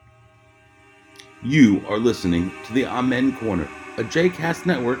You are listening to the Amen Corner, a JCast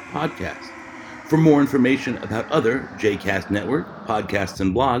Network podcast. For more information about other JCast Network podcasts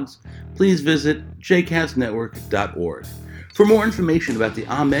and blogs, please visit jcastnetwork.org. For more information about the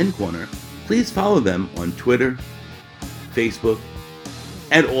Amen Corner, please follow them on Twitter, Facebook,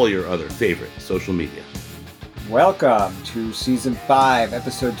 and all your other favorite social media. Welcome to Season 5,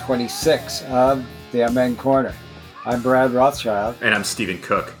 Episode 26 of the Amen Corner. I'm Brad Rothschild. And I'm Stephen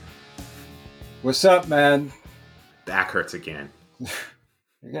Cook. What's up, man? Back hurts again.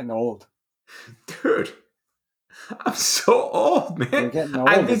 You're getting old. Dude, I'm so old, man. You're getting old.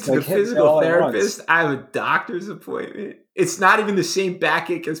 I've been to the physical therapist. I have a doctor's appointment. It's not even the same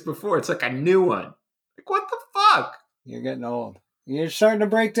backache as before. It's like a new one. Like, what the fuck? You're getting old. You're starting to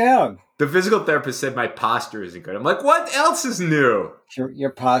break down. The physical therapist said my posture isn't good. I'm like, what else is new? Your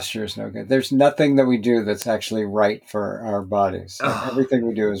posture is no good. There's nothing that we do that's actually right for our bodies. Everything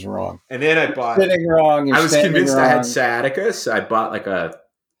we do is wrong. And then I bought... Sitting wrong. I was convinced wrong. I had sciatica, so I bought like a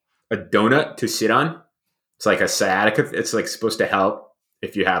donut to sit on. It's like a sciatica. It's like supposed to help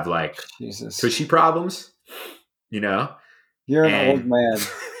if you have like tushy problems, you know? You're an old man.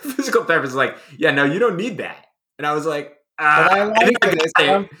 Physical therapist is like, yeah, no, you don't need that. And I was like, but I like it. It's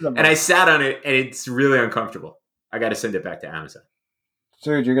comfortable. And I sat on it, and it's really uncomfortable. I got to send it back to Amazon.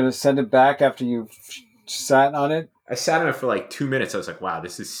 Dude, you're going to send it back after you sat on it? I sat on it for like 2 minutes. I was like, wow,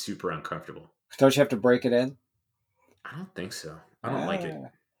 this is super uncomfortable. Don't you have to break it in? I don't think so. I don't like it.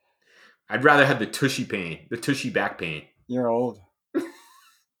 I'd rather have the tushy pain, the tushy back pain. You're old.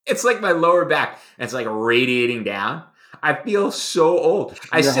 It's like my lower back, and it's like radiating down. I feel so old.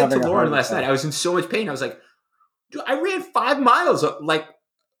 I said to Lauren last night, I was in so much pain. I was like, dude, I ran 5 miles like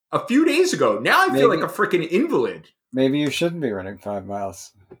a few days ago. Now I feel like a freaking invalid. Maybe you shouldn't be running 5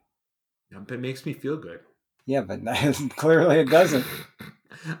 miles. But it makes me feel good. Yeah, but clearly it doesn't.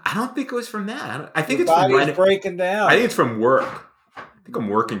 I don't think it was from that. I think Your it's from body's breaking down. I think it's from work. I think I'm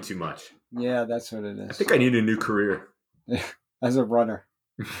working too much. Yeah, that's what it is. I think I need a new career. As a runner.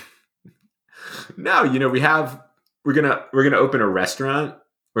 No, you know, we're gonna open a restaurant.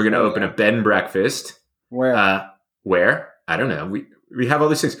 We're gonna open a bed and breakfast. Where? Where? I don't know. We have all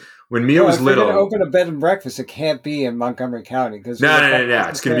these things. When Mia was little, if you're going to open a bed and breakfast, it can't be in Montgomery County. No.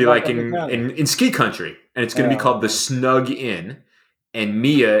 It's going to be like in ski country, and it's going to be called the Snug Inn. And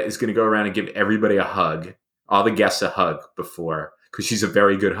Mia is going to go around and give everybody a hug, all the guests a hug before, because she's a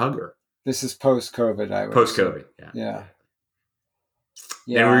very good hugger. This is post-COVID, I would Post-COVID, yeah.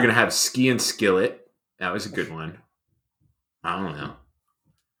 Then we're going to have Ski and Skillet. That was a good one. I don't know.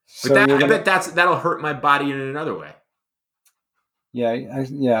 But I bet that'll hurt my body in another way.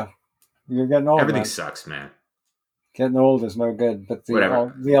 Yeah. You're getting old. Everything sucks, man. Getting old is no good, but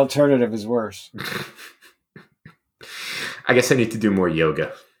the alternative is worse. I guess I need to do more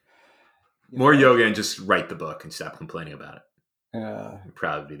yoga. More yoga and just write the book and stop complaining about it. Yeah. It'd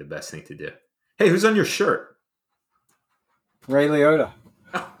probably be the best thing to do. Hey, who's on your shirt? Ray Liotta.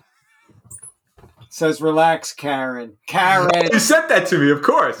 It says, relax, Karen. Karen! You sent that to me, of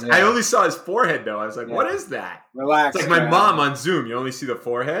course. Yeah. I only saw his forehead, though. I was like, what is that? Relax, It's like my mom on Zoom. You only see the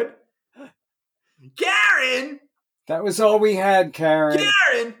forehead. Karen! That was all we had, Karen.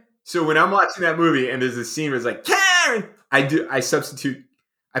 Karen! So when I'm watching that movie and there's a scene where it's like, Karen!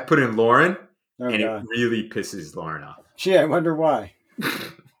 I put in Lauren, and it really pisses Lauren off. Gee, I wonder why.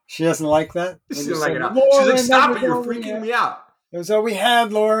 She doesn't like that? She doesn't like it at all. She's like, stop it, you're freaking me out. That was all we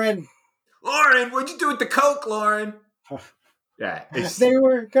had, Lauren. Lauren, what'd you do with the Coke, Lauren? Yeah. They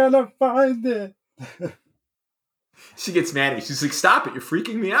were gonna find it. She gets mad at me. She's like, stop it, you're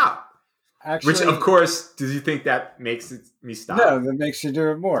freaking me out. Actually, which, of course, does you think that makes me stop? No, that makes you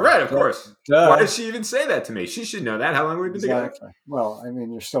do it more. Right, of course. Duh. Why does she even say that to me? She should know that. How long have we been together? Well, I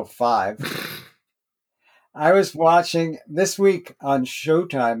mean, you're still 5. I was watching this week on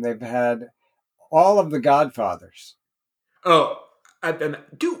Showtime. They've had all of the Godfathers. Oh,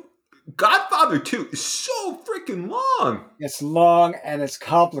 dude, Godfather 2 is so freaking long. It's long and it's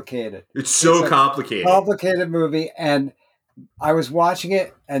complicated. It's complicated. Complicated movie, and I was watching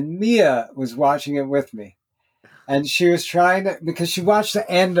it, and Mia was watching it with me. And she was trying to, because she watched the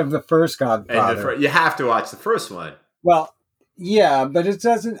end of the first Godfather. You have to watch the first one. Well, yeah, but it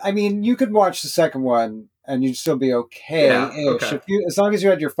doesn't, I mean, you could watch the second one and you'd still be okay. As long as you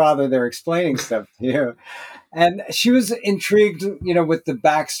had your father there explaining stuff to you. And she was intrigued, with the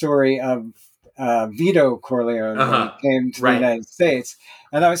backstory of Vito Corleone when he came to the United States.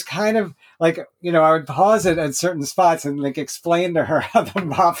 And I was kind of like, I would pause it at certain spots and like explain to her how the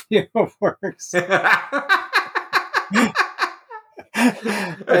mafia works.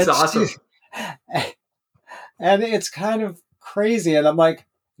 That's awesome. And it's kind of crazy. And I'm like,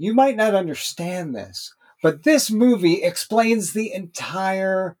 you might not understand this, but this movie explains the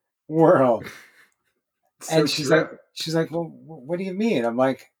entire world. And she's like, well, what do you mean? I'm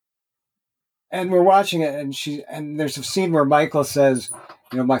like, and we're watching it, and there's a scene where Michael says,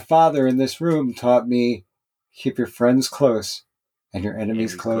 my father in this room taught me, keep your friends close and your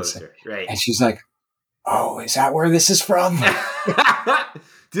enemies closer. Right. And she's like, oh, is that where this is from?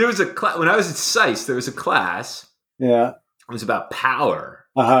 There was a class when I was at SAIS. There was a class. Yeah, it was about power.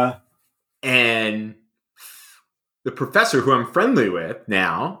 And the professor, who I'm friendly with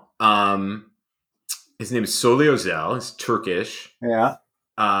now, his name is Soli Özel. He's Turkish. Yeah.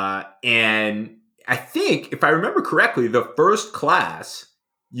 And I think, if I remember correctly, the first class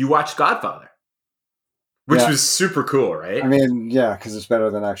you watched Godfather, which was super cool, right? I mean, yeah, because it's better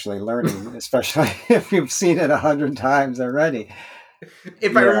than actually learning, especially if you've seen it 100 times already.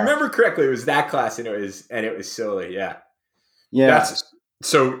 If I remember correctly, it was that class, and it was Soli. Yeah.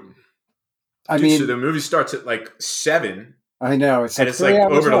 So the movie starts at like 7. I know it's like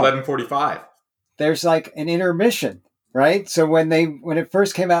over at 11:45. There's like an intermission, right? So when it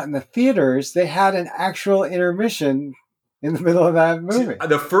first came out in the theaters, they had an actual intermission in the middle of that movie.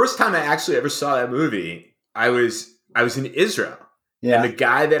 The first time I actually ever saw that movie, I was in Israel. Yeah. And the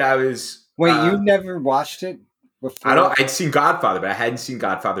guy that I was you never watched it before? I'd seen Godfather, but I hadn't seen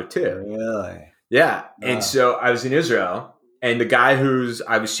Godfather 2. Really? Yeah. And so I was in Israel, and the guy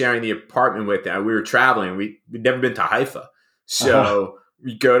I was sharing the apartment with, we were traveling. We'd never been to Haifa. So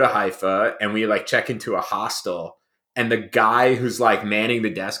we go to Haifa and we like check into a hostel, and the guy who's like manning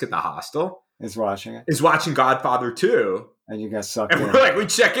the desk at the hostel is watching Godfather 2. And you got sucked in. And we're like, we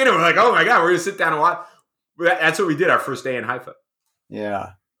check in and we're like, oh my God, we're going to sit down and watch. That's what we did our first day in Haifa.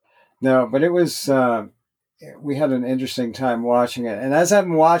 Yeah. No, but it was, we had an interesting time watching it. And as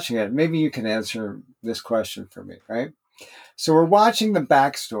I'm watching it, maybe you can answer this question for me, right? So we're watching the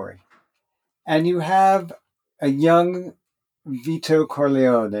backstory, and you have a young Vito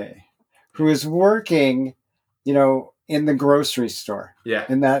Corleone who is working, in the grocery store. Yeah.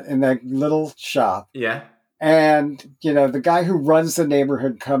 In that little shop. Yeah. And, the guy who runs the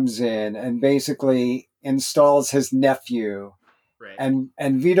neighborhood comes in and basically installs his nephew. Right.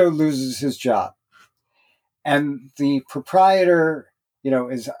 And Vito loses his job. And the proprietor,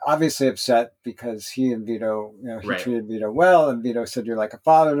 is obviously upset because he and Vito, he treated Vito well. And Vito said, you're like a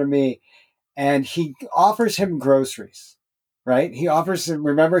father to me. And he offers him groceries, right? He offers him,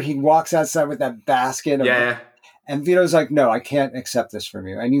 remember, he walks outside with that basket. And Vito's like, no, I can't accept this from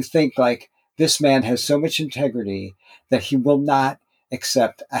you. And you think like, this man has so much integrity that he will not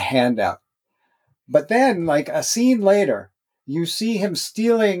accept a handout. But then like a scene later, you see him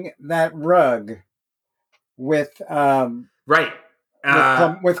stealing that rug with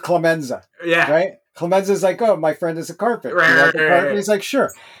with Clemenza. Yeah. Right? Clemenza's like, oh, my friend is a carpet. Right. He's like,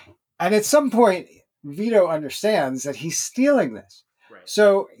 sure. And at some point, Vito understands that he's stealing this. Right.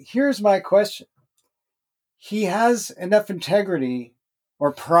 So here's my question. He has enough integrity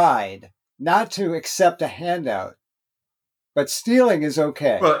or pride not to accept a handout, but stealing is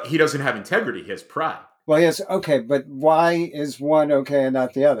okay. Well, he doesn't have integrity. He has pride. Well, yes, okay, but why is one okay and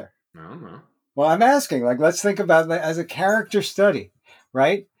not the other? I don't know. Well, I'm asking, like, let's think about that as a character study,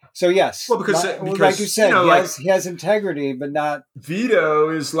 right? So, yes. Well, because like you said, he has integrity, but not... Vito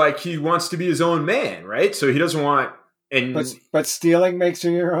is like, he wants to be his own man, right? So he doesn't want... But stealing makes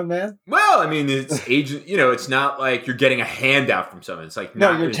you your own man? Well, I mean, it's agent. it's not like you're getting a handout from someone. It's like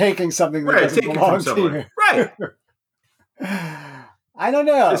you're taking something that doesn't belong to you. Right. I don't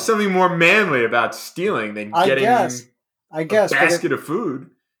know. There's something more manly about stealing than getting a basket of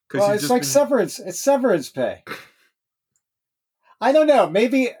food. Well, it's like severance. It's severance pay. I don't know.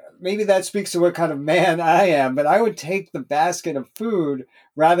 Maybe that speaks to what kind of man I am, but I would take the basket of food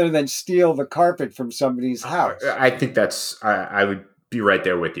rather than steal the carpet from somebody's house. I think I would be right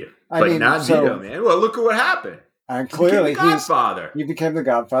there with you. Not Vito, man. Well, look at what happened. And clearly, Godfather. He became the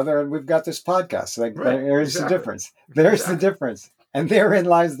Godfather, and we've got this podcast. Like, there's the difference. There's the difference. And therein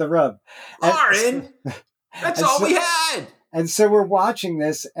lies the rub. Lauren, that's all we had. And so we're watching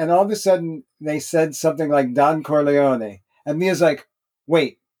this, and all of a sudden, they said something like Don Corleone. And Mia's like,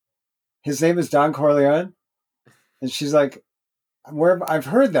 wait, his name is Don Corleone? And she's like, I've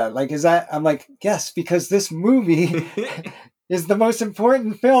heard that. Like, is that? I'm like, yes, because this movie is the most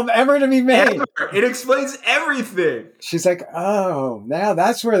important film ever to be made. It explains everything. She's like, oh, now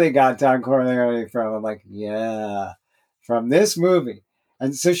that's where they got Don Corleone from. I'm like, yeah, from this movie.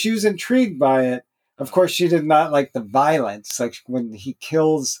 And so she was intrigued by it. Of course, she did not like the violence, like when he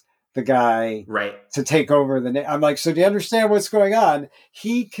kills the guy to take over the I'm like, so do you understand what's going on?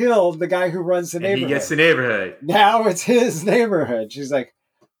 He killed the guy who runs the neighborhood. He gets the neighborhood. Now it's his neighborhood. She's like,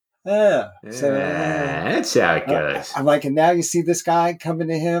 Yeah. So, that's how it goes. I'm like, and now you see this guy coming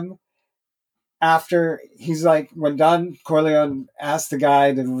to him after he's like, when Don Corleone asked the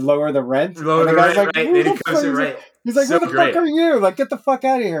guy to lower the rent, and the guy's like, right. Then he comes in right. He's like, so who the fuck are you? Like, get the fuck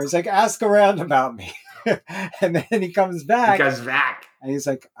out of here. He's like, ask around about me. And then he comes back. And he's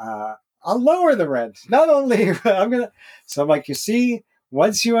like, I'll lower the rent. Not only I'm going to. So I'm like, you see,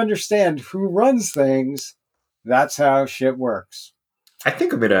 once you understand who runs things, that's how shit works. I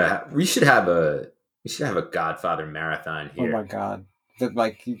think we should have a Godfather marathon here. Oh my God.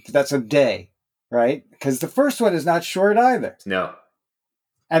 That's a day, right? Because the first one is not short either. No.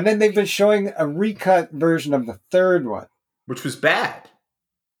 And then they've been showing a recut version of the third one. Which was bad.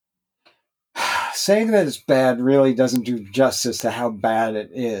 Saying that it's bad really doesn't do justice to how bad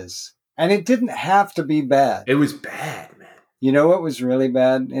it is. And it didn't have to be bad. It was bad, man. You know what was really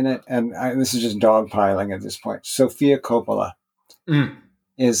bad in it? And this is just dogpiling at this point. Sofia Coppola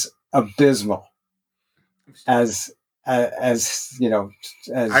is abysmal as you know.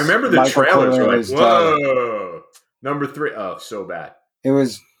 As I remember the trailers were like, whoa, number 3. Oh, so bad. It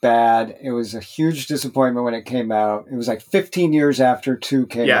was bad. It was a huge disappointment when it came out. It was like 15 years after 2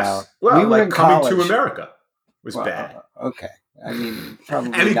 came out. Well, we were in Coming to America was bad. Okay. I mean,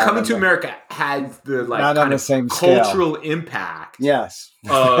 probably. Coming to America had the not kind of same cultural scale. Impact. Yes,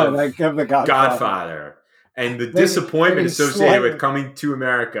 of the Godfather, and the disappointment associated with Coming to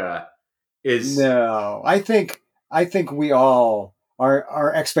America is no. I think we all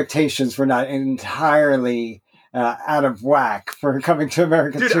our expectations were not entirely out of whack for Coming to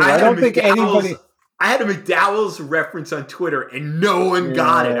America too. I don't think anybody. I had a McDowell's reference on Twitter, and no one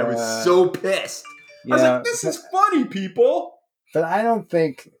got it. I was so pissed. I was like, "This is funny, people." But I don't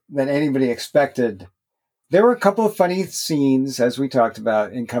think that anybody expected. There were a couple of funny scenes, as we talked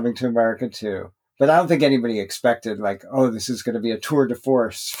about, in Coming to America too. But I don't think anybody expected, like, oh, this is going to be a tour de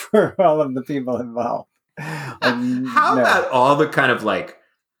force for all of the people involved. How about all the kind of like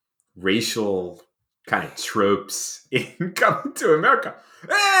racial kind of tropes in Coming to America?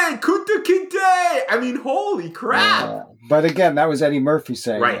 Hey, Kunta Kinte! I mean, holy crap! But again, that was Eddie Murphy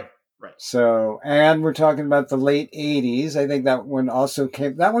saying right. it. Right. So, and we're talking about the late 80s. I think that one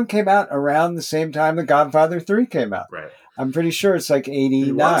came out around the same time The Godfather 3 came out. Right. I'm pretty sure it's like 89.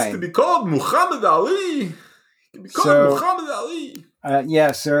 He wants to be called Muhammad Ali. Muhammad Ali.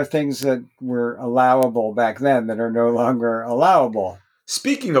 Yes, there are things that were allowable back then that are no longer allowable.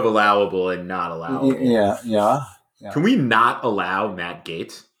 Speaking of allowable and not allowable. Yeah. Can we not allow Matt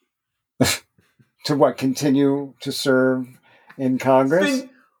Gaetz? To what? Continue to serve in Congress?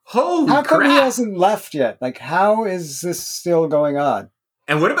 How come he hasn't left yet? Like, how is this still going on?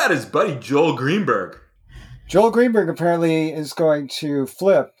 And what about his buddy Joel Greenberg? Joel Greenberg apparently is going to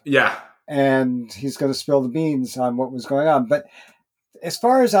flip. Yeah. And he's going to spill the beans on what was going on. But as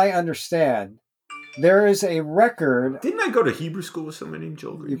far as I understand, there is a record. Didn't I go to Hebrew school with someone named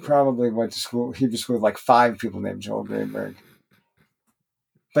Joel Greenberg? You probably went to Hebrew school with like 5 people named Joel Greenberg.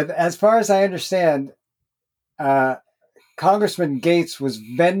 But as far as I understand, Congressman Gaetz was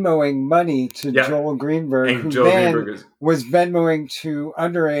Venmoing money to Joel Greenberg, was Venmoing to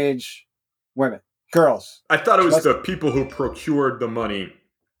underage women, girls. I thought it was the people who procured the money,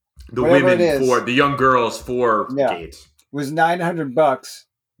 the women for the young girls for Gaetz. It was $900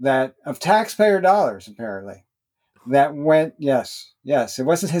 that of taxpayer dollars apparently that went. Yes, it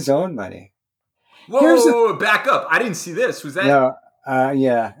wasn't his own money. Whoa, back up! I didn't see this. Was that? No,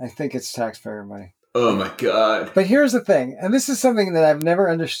 I think it's taxpayer money. Oh my God. But here's the thing, and this is something that I've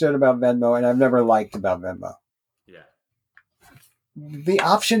never understood about Venmo and I've never liked about Venmo. Yeah. The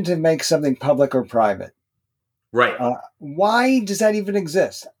option to make something public or private. Right. Why does that even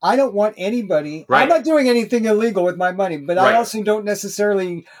exist? I don't want anybody. Right. I'm not doing anything illegal with my money, but I also don't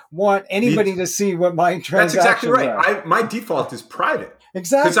necessarily want anybody to see what my transactions are. That's exactly right. My default is private.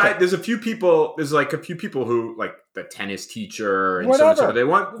 Exactly. Because there's a few people who, like the tennis teacher and so on and so on, they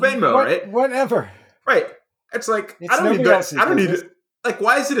want Venmo, right? Whatever. Right. It's like, I don't need it. Like,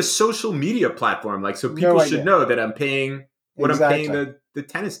 why is it a social media platform? Like, so people should know that I'm paying what I'm paying the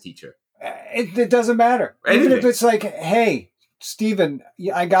tennis teacher. It doesn't matter. Even if it's like, hey, Steven,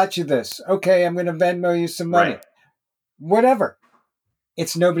 I got you this. Okay, I'm going to Venmo you some money. Right. Whatever.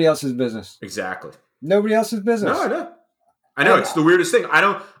 It's nobody else's business. Exactly. Nobody else's business. No, I know. It's the weirdest thing.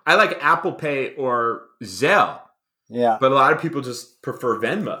 I like Apple Pay or Zelle. Yeah. But a lot of people just prefer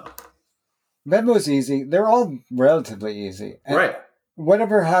Venmo. Venmo's easy. They're all relatively easy. And right.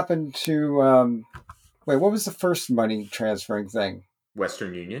 Whatever happened to, what was the first money transferring thing?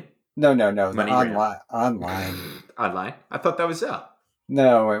 Western Union? No. Online. Online? I thought that was Zelle.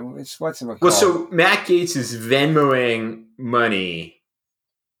 No, it's what's it called? Well, so Matt Gaetz is Venmoing money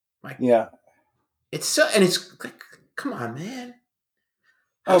Like, yeah. It's so, and it's like, come on, man.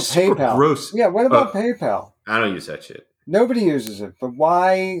 PayPal. Gross. Yeah, what about PayPal? I don't use that shit. Nobody uses it, but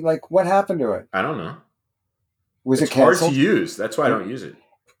why? Like, what happened to it? I don't know. Was it canceled? Hard to use. That's why I don't use it.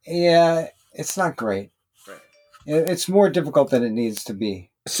 Yeah, it's not great. Right. It's more difficult than it needs to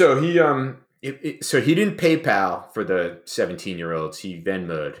be. So he he didn't PayPal for the 17-year-olds. He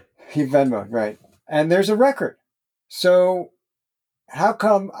Venmo'd. Right. And there's a record. So how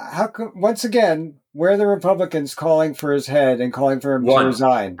come once again, where are the Republicans calling for his head and calling for him to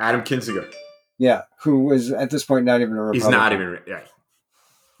resign? Adam Kinzinger. Yeah, who is at this point not even a Republican. He's not even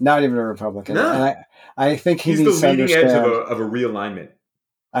not even a Republican. No. And I think he's the leading edge of a realignment.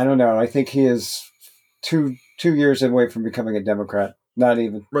 I don't know. I think he is 2 years away from becoming a Democrat. Not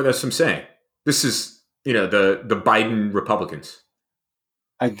even. Well, that's what I'm saying. This is, the Biden Republicans.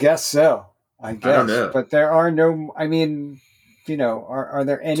 I guess so. I don't know. But there are no, are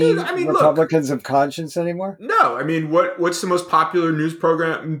there any Republicans of conscience anymore? No. I mean, what's the most popular news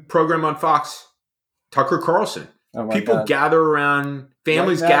program on Fox? Tucker Carlson. Oh People God.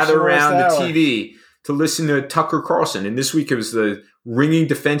 families gather around the TV to listen to Tucker Carlson. And this week it was the ringing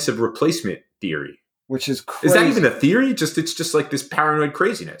defense of replacement theory. Which is crazy. Is that even a theory? It's just like this paranoid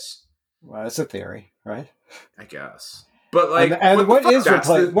craziness. Well, it's a theory, right? I guess. But like, and what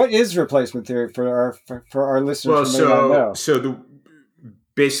is replacement theory for our listeners? Well,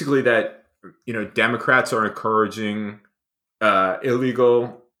 basically that Democrats are encouraging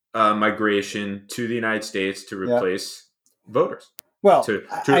illegal migration to the United States to replace voters. Well,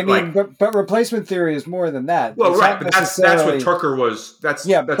 but replacement theory is more than that. Well, right, but that's what Tucker was. That's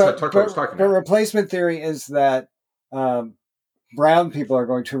what Tucker was talking about. But replacement theory is that brown people are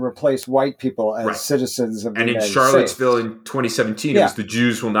going to replace white people as citizens of the United States. And in Charlottesville in 2017, it was the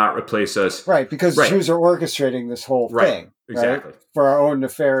Jews will not replace us. Right, because Jews are orchestrating this whole thing. Exactly. For our own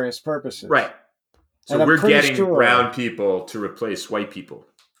nefarious purposes. Right. So we're getting brown people to replace white people.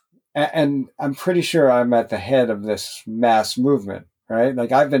 And I'm pretty sure I'm at the head of this mass movement, right?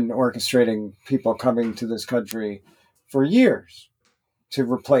 Like I've been orchestrating people coming to this country for years to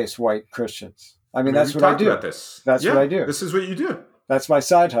replace white Christians. I mean, that's what I do. About this. That's what I do. This is what you do. That's my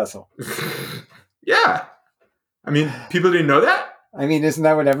side hustle. Yeah. I mean, people didn't know that? I mean, isn't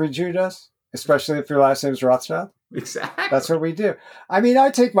that what every Jew does? Especially if your last name is Rothschild? Exactly. That's what we do. I mean, I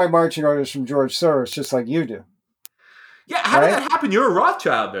take my marching orders from George Soros just like you do. Yeah, how did that happen? You're a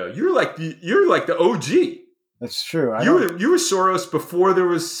Rothschild, though. You're like the OG. That's true. You were Soros before there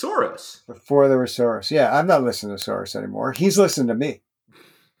was Soros. Before there was Soros. Yeah, I'm not listening to Soros anymore. He's listening to me.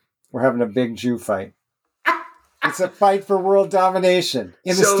 We're having a big Jew fight. It's a fight for world domination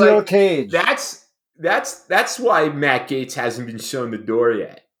in the steel cage. That's why Matt Gaetz hasn't been shown the door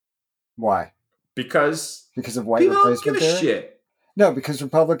yet. Why? Because of white people replacement don't give a shit. No, because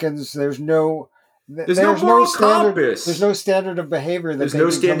Republicans, there's no moral compass. There's no standard of behavior. There's no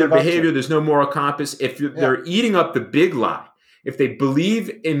standard behavior. There's no moral compass. If they're eating up the big lie, if they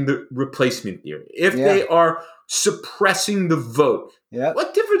believe in the replacement theory, if they are suppressing the vote,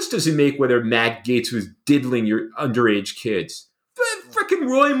 what difference does it make whether Matt Gaetz was diddling your underage kids? Frickin'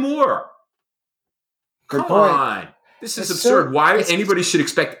 Roy Moore. Come on. This is absurd. Why anybody should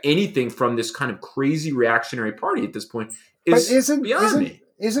expect anything from this kind of crazy reactionary party at this point is beyond me.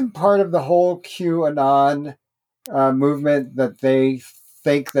 Isn't part of the whole QAnon movement that they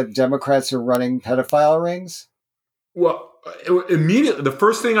think that Democrats are running pedophile rings? Well, immediately the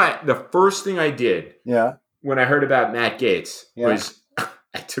first thing I did when I heard about Matt Gaetz was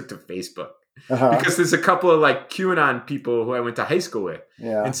I took to Facebook. Because there's a couple of like QAnon people who I went to high school with.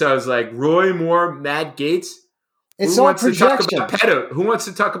 Yeah. And so I was like, Roy Moore, Matt Gaetz. It's all projection. Who wants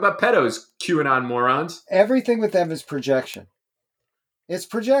to talk about pedos, QAnon morons? Everything with them is projection. It's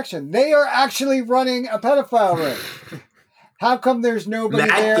projection. They are actually running a pedophile ring. How come there's nobody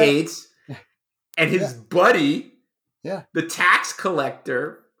there? Matt Gaetz and his buddy, the tax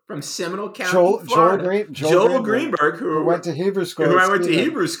collector from Seminole County, Florida, Joel Greenberg, who went to Hebrew school. Who I went to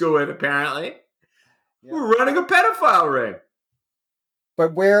Hebrew school with, apparently. We're running a pedophile ring.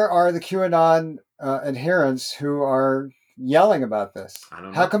 But where are the QAnon adherents who are yelling about this? I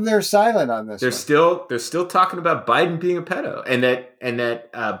don't know. How come they're silent on this? They're still talking about Biden being a pedo, and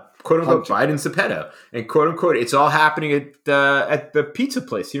that quote unquote Biden's a pedo, and quote unquote it's all happening at the pizza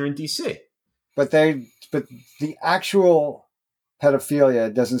place here in DC. But the actual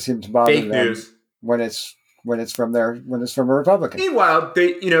pedophilia doesn't seem to bother Fake them news. when it's from a Republican. Meanwhile,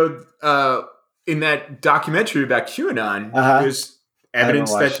 they in that documentary about QAnon, there's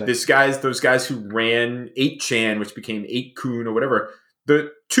evidence that those guys who ran 8chan, which became 8kun or whatever,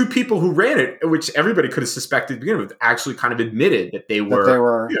 the two people who ran it, which everybody could have suspected to begin with, actually kind of admitted that they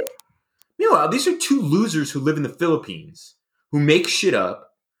were. You know, meanwhile, these are two losers who live in the Philippines who make shit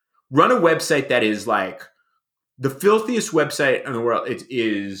up, run a website that is like the filthiest website in the world. It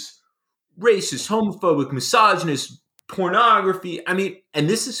is racist, homophobic, misogynist, pornography. I mean, and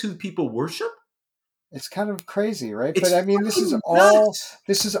this is who people worship? It's kind of crazy, right? But I mean, this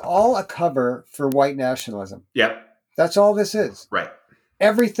is all a cover for white nationalism. Yep. That's all this is. Right.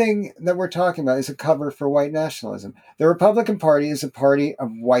 Everything that we're talking about is a cover for white nationalism. The Republican Party is a party of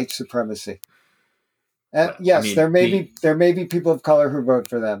white supremacy. And yes, I mean, there may be people of color who vote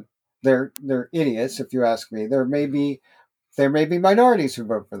for them. They're idiots, if you ask me. There may be minorities who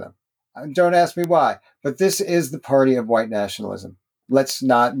vote for them. Don't ask me why. But this is the party of white nationalism. Let's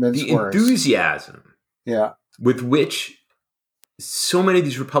not mince words. The enthusiasm. Yeah. With which so many of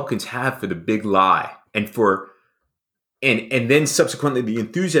these Republicans have for the big lie and then subsequently the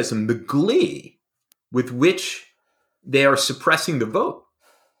enthusiasm, the glee with which they are suppressing the vote.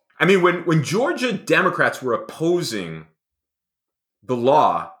 I mean, when Georgia Democrats were opposing the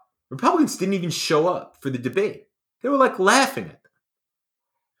law, Republicans didn't even show up for the debate. They were like laughing at them.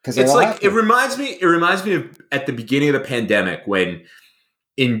 Because it's like, it reminds me of at the beginning of the pandemic when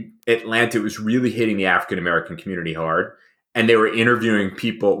in Atlanta, it was really hitting the African American community hard, and they were interviewing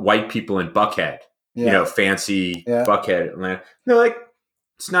white people in Buckhead, fancy Buckhead, Atlanta. They're like,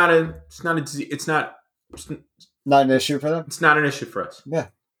 it's not an issue for them. It's not an issue for us. Yeah,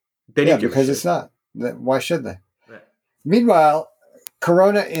 because it's not. Why should they? Right. Meanwhile,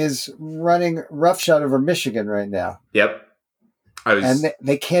 Corona is running roughshod over Michigan right now. Yep. And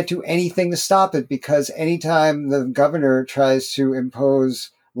they can't do anything to stop it because anytime the governor tries to impose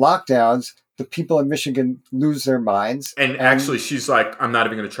lockdowns, the people in Michigan lose their minds. And actually, she's like, I'm not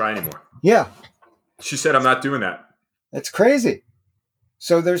even going to try anymore. Yeah. She said, I'm not doing that. That's crazy.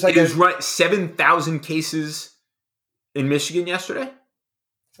 So there's like 7,000 cases in Michigan yesterday.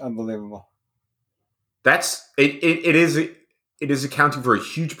 It's unbelievable. It is accounting for a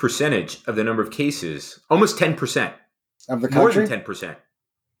huge percentage of the number of cases, almost 10%. Of the country? More than 10%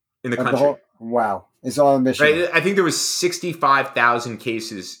 in the country. Wow. It's all in Michigan. Right? I think there was 65,000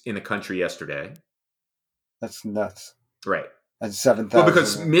 cases in the country yesterday. That's nuts. Right. That's 7,000. Well,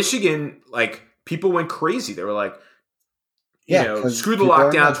 because Michigan, like, people went crazy. They were like, screw the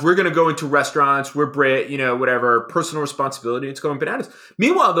lockdowns. We're going to go into restaurants. We're whatever, personal responsibility. It's going bananas.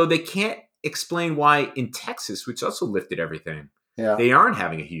 Meanwhile, though, they can't explain why in Texas, which also lifted everything, they aren't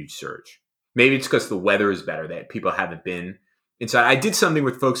having a huge surge. Maybe it's because the weather is better, that people haven't been inside. I did something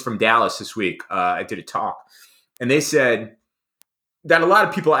with folks from Dallas this week. I did a talk, and they said that a lot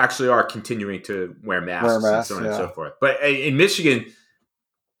of people actually are continuing to wear masks and so on and so forth. But in Michigan,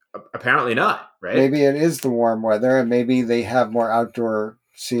 apparently not, right? Maybe it is the warm weather, and maybe they have more outdoor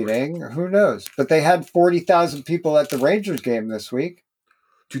seating. Who knows? But they had 40,000 people at the Rangers game this week.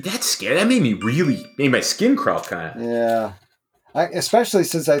 Dude, that's scary. That made my skin crawl kind of. Yeah. Especially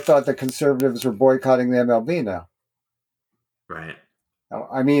since I thought the conservatives were boycotting the MLB now. Right.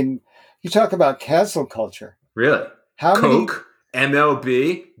 I mean, you talk about cancel culture. Really? Coke,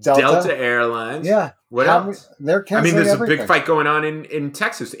 MLB, Delta Airlines. Yeah. What else? They're canceling there's everything. a big fight going on in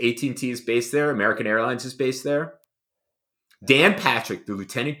Texas. AT&T is based there. American Airlines is based there. Dan Patrick, the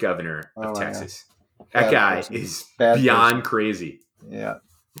lieutenant governor of Texas. That guy is beyond crazy. Yeah.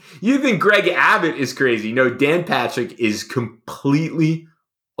 You think Greg Abbott is crazy? No, Dan Patrick is completely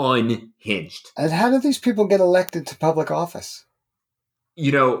unhinged. And how do these people get elected to public office?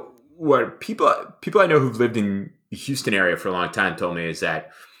 What people I know who've lived in the Houston area for a long time told me is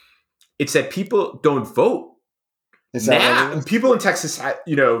that it's that people don't vote. Is that what it is? People in Texas,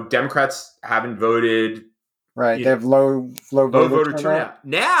 Democrats haven't voted. Right, they have low voter turnout.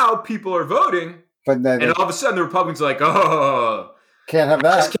 Now people are voting, but then all of a sudden the Republicans are like, oh. Can't have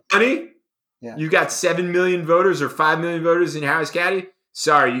that. Harris County, you got 7 million voters or 5 million voters in Harris County.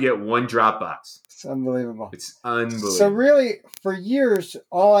 Sorry, you get one drop box. It's unbelievable. It's unbelievable. So really, for years,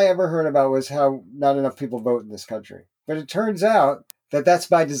 all I ever heard about was how not enough people vote in this country. But it turns out that that's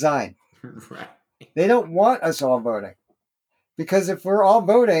by design. Right. They don't want us all voting. Because if we're all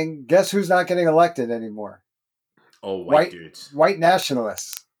voting, guess who's not getting elected anymore? Oh, white dudes. White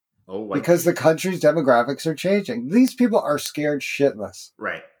nationalists. Because the country's demographics are changing. These people are scared shitless.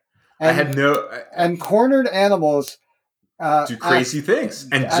 Right. And cornered animals do crazy things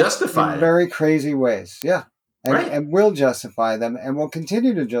and justify in very crazy ways. Yeah. And will justify them and will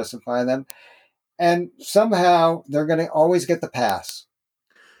continue to justify them. And somehow they're going to always get the pass.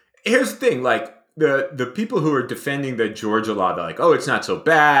 Here's the thing. Like the people who are defending the Georgia law, they're like, oh, it's not so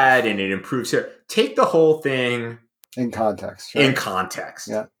bad and it improves here. Take the whole thing In context. Right? In context.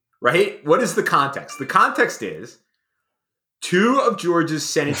 Yeah. Right? What is the context? The context is 2 of Georgia's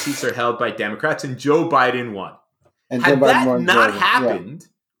Senate seats are held by Democrats, and Joe Biden won. And had that not happened,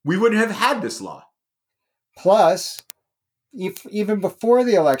 we wouldn't have had this law. Plus, even before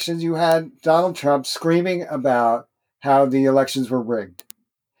the elections, you had Donald Trump screaming about how the elections were rigged.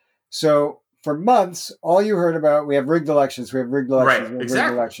 So for months, all you heard about, we have rigged elections, we have rigged elections, we have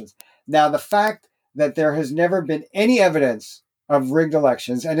rigged elections. Now, the fact that there has never been any evidence of rigged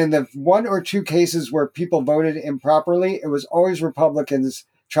elections, and in the 1 or 2 cases where people voted improperly, it was always Republicans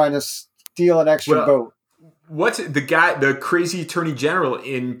trying to steal an extra vote. What's the crazy attorney general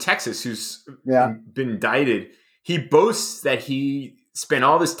in Texas who's been indicted? He boasts that he spent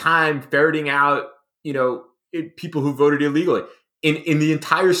all this time ferreting out, people who voted illegally in the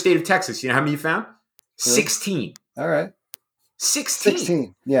entire state of Texas. You know how many you found? 16. All right.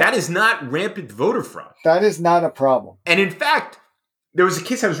 16. Yeah. That is not rampant voter fraud. That is not a problem. And in fact, there was a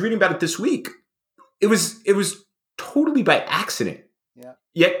case I was reading about it this week. It was totally by accident. Yeah.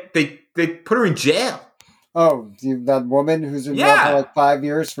 Yet they put her in jail. Oh, that woman who's in jail for like 5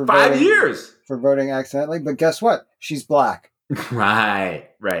 years for 5 years for voting accidentally. But guess what? She's black. Right.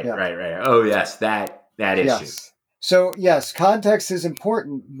 Oh yes, that issue. Yes. So yes, context is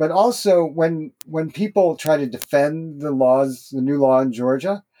important, but also when people try to defend the new law in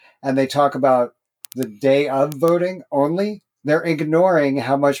Georgia, and they talk about the day of voting only, they're ignoring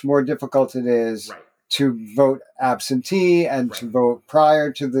how much more difficult it is to vote absentee and to vote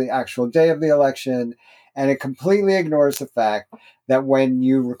prior to the actual day of the election. And it completely ignores the fact that when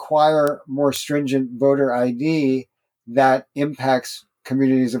you require more stringent voter ID, that impacts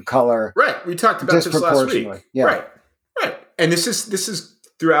communities of color. Right. We talked about this last week. Yeah. Right. And this is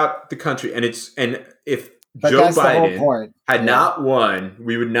throughout the country. And if Joe Biden had not won,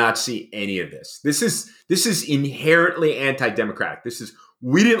 we would not see any of this. This is inherently anti-democratic.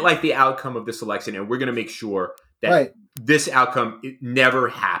 We didn't like the outcome of this election, and we're going to make sure that this outcome never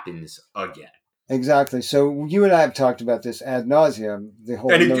happens again. Exactly. So you and I have talked about this ad nauseum.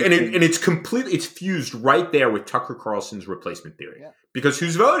 It's fused right there with Tucker Carlson's replacement theory. Yeah. Because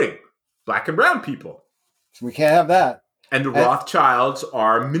who's voting? Black and brown people. So we can't have that. And the Rothschilds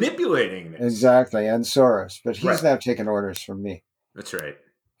are manipulating this. Exactly. And Soros. But he's now taking orders from me. That's right.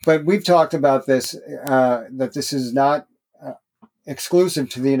 But we've talked about this, that this is not exclusive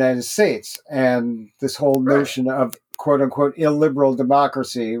to the United States. And this whole notion of quote unquote illiberal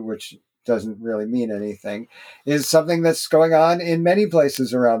democracy, which doesn't really mean anything, is something that's going on in many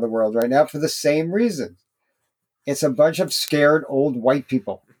places around the world right now for the same reason. It's a bunch of scared old white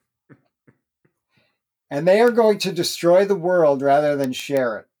people. And they are going to destroy the world rather than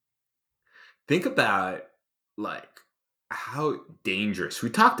share it. Think about, how dangerous.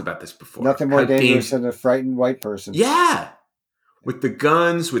 We talked about this before. Nothing more dangerous than a frightened white person. Yeah. With the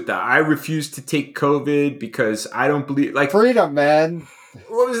guns, with the I refuse to take COVID because I don't believe... freedom, man.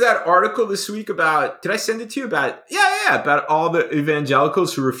 What was that article this week about? Did I send it to you about? Yeah, about all the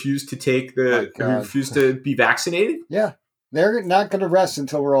evangelicals who refuse to to be vaccinated. Yeah, they're not going to rest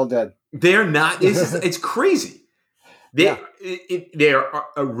until we're all dead. They're not. It's crazy. They are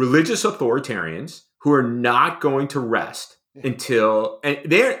religious authoritarians who are not going to rest until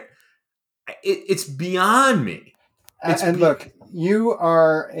it's beyond me. Look, you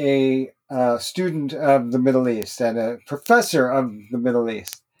are a student of the Middle East and a professor of the Middle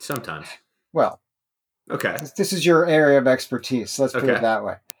East. Sometimes. Well, okay. This is your area of expertise. Let's put it that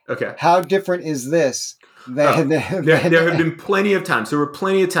way. Okay. How different is this than... there have been plenty of times. There were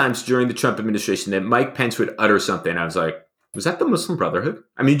plenty of times during the Trump administration that Mike Pence would utter something. I was like, was that the Muslim Brotherhood?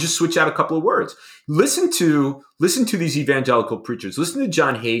 I mean, just switch out a couple of words. Listen to these evangelical preachers. Listen to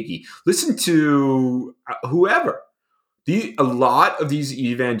John Hagee. Listen to whoever. A lot of these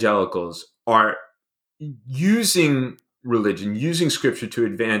evangelicals are using religion, using scripture to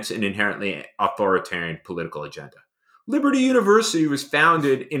advance an inherently authoritarian political agenda. Liberty University was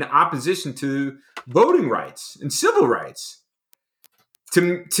founded in opposition to voting rights and civil rights,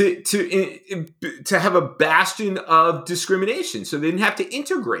 to have a bastion of discrimination, so they didn't have to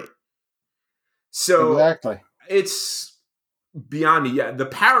integrate. So exactly, it's beyond me. Yeah, the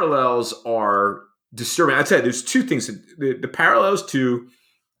parallels are disturbing. I'd say there's two things. The parallels to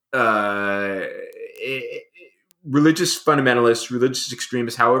religious fundamentalists, religious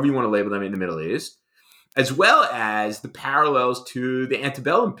extremists, however you want to label them in the Middle East, as well as the parallels to the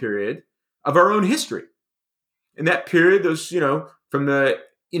antebellum period of our own history. In that period, those, from the,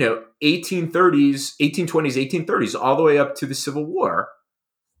 1830s, 1820s, 1830s, all the way up to the Civil War,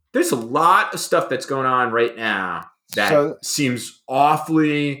 there's a lot of stuff that's going on right now that seems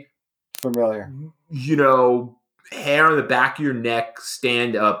awfully familiar, hair on the back of your neck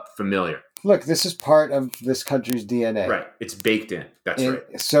stand up familiar. Look, this is part of this country's DNA. Right. It's baked in. That's right.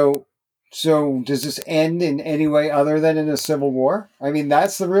 So does this end in any way other than in a civil war? I mean,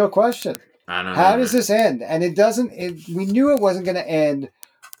 that's the real question. I don't know. How does this end? And it doesn't. We knew it wasn't going to end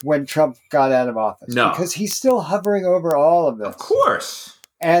when Trump got out of office. No. Because he's still hovering over all of this. Of course.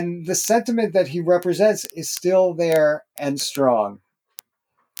 And the sentiment that he represents is still there and strong.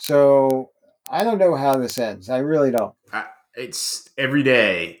 So I don't know how this ends. I really don't. It's every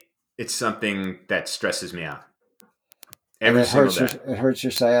day. It's something that stresses me out. Every single day. It hurts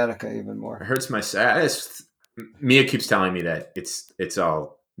your sciatica even more. It hurts my sciatica. Mia keeps telling me that it's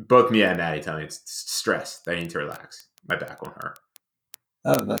all. Both Mia and Maddie tell me it's stress that I need to relax. My back won't hurt.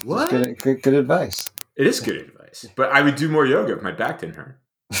 Oh, that's good advice. It is good advice. But I would do more yoga if my back didn't hurt.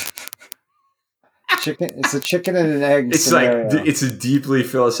 It's a chicken and an egg scenario. Like it's a deeply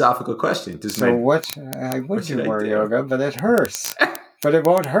philosophical question. I would do more yoga, but it hurts. But it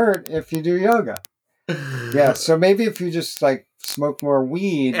won't hurt if you do yoga. Yeah, so maybe if you just like smoke more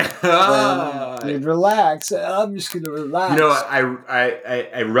weed, then you'd relax. I'm just going to relax. You know,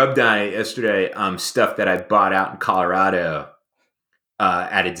 I rubbed on it yesterday stuff that I bought out in Colorado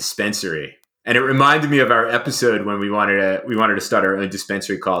at a dispensary. And it reminded me of our episode when we wanted to start our own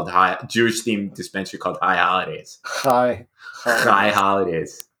dispensary called Jewish themed dispensary called High Holidays. High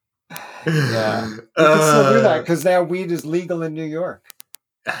Holidays. Yeah. You can still do that because now weed is legal in New York.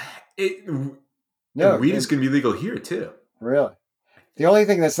 Weed is going to be legal here too. Really? The only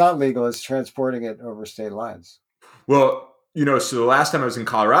thing that's not legal is transporting it over state lines. Well, so the last time I was in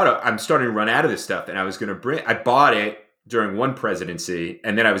Colorado, I'm starting to run out of this stuff, and I bought it during one presidency,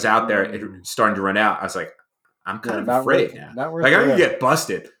 and then I was out there, it starting to run out. I was like, I'm kind of afraid now. Not worth I'm going to get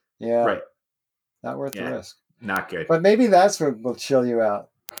busted. Yeah. Right. Not worth the risk. Not good. But maybe that's what will chill you out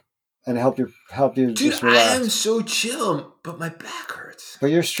and help you Dude, just relax. I am so chill, but my back hurts.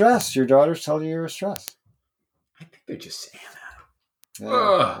 But you're stressed. Your daughters tell you you're stressed. I think they're just saying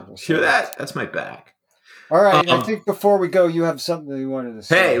that. Hear that? That's my back. All right. I think before we go, you have something that you wanted to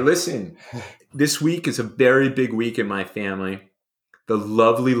say. Hey, listen. This week is a very big week in my family. The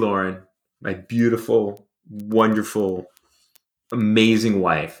lovely Lauren, my beautiful, wonderful, amazing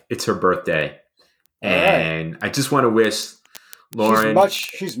wife. It's her birthday. And I just want to wish Lauren.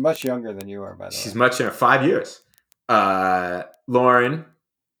 She's much younger than you are, by the way. She's much younger, 5 years. Lauren,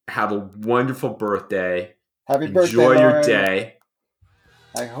 have a wonderful birthday. Happy birthday, Enjoy Lauren. your day.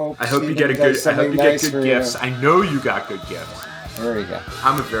 I hope you get good. I hope you get good gifts. I know you got good gifts. There you go.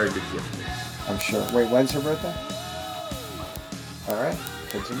 I'm a very good gift. I'm sure. Wait, when's her birthday? All right,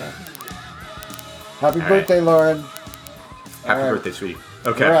 good to know. Happy birthday, Lauren. Happy birthday, sweetie.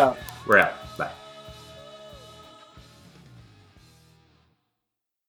 Okay, we're out.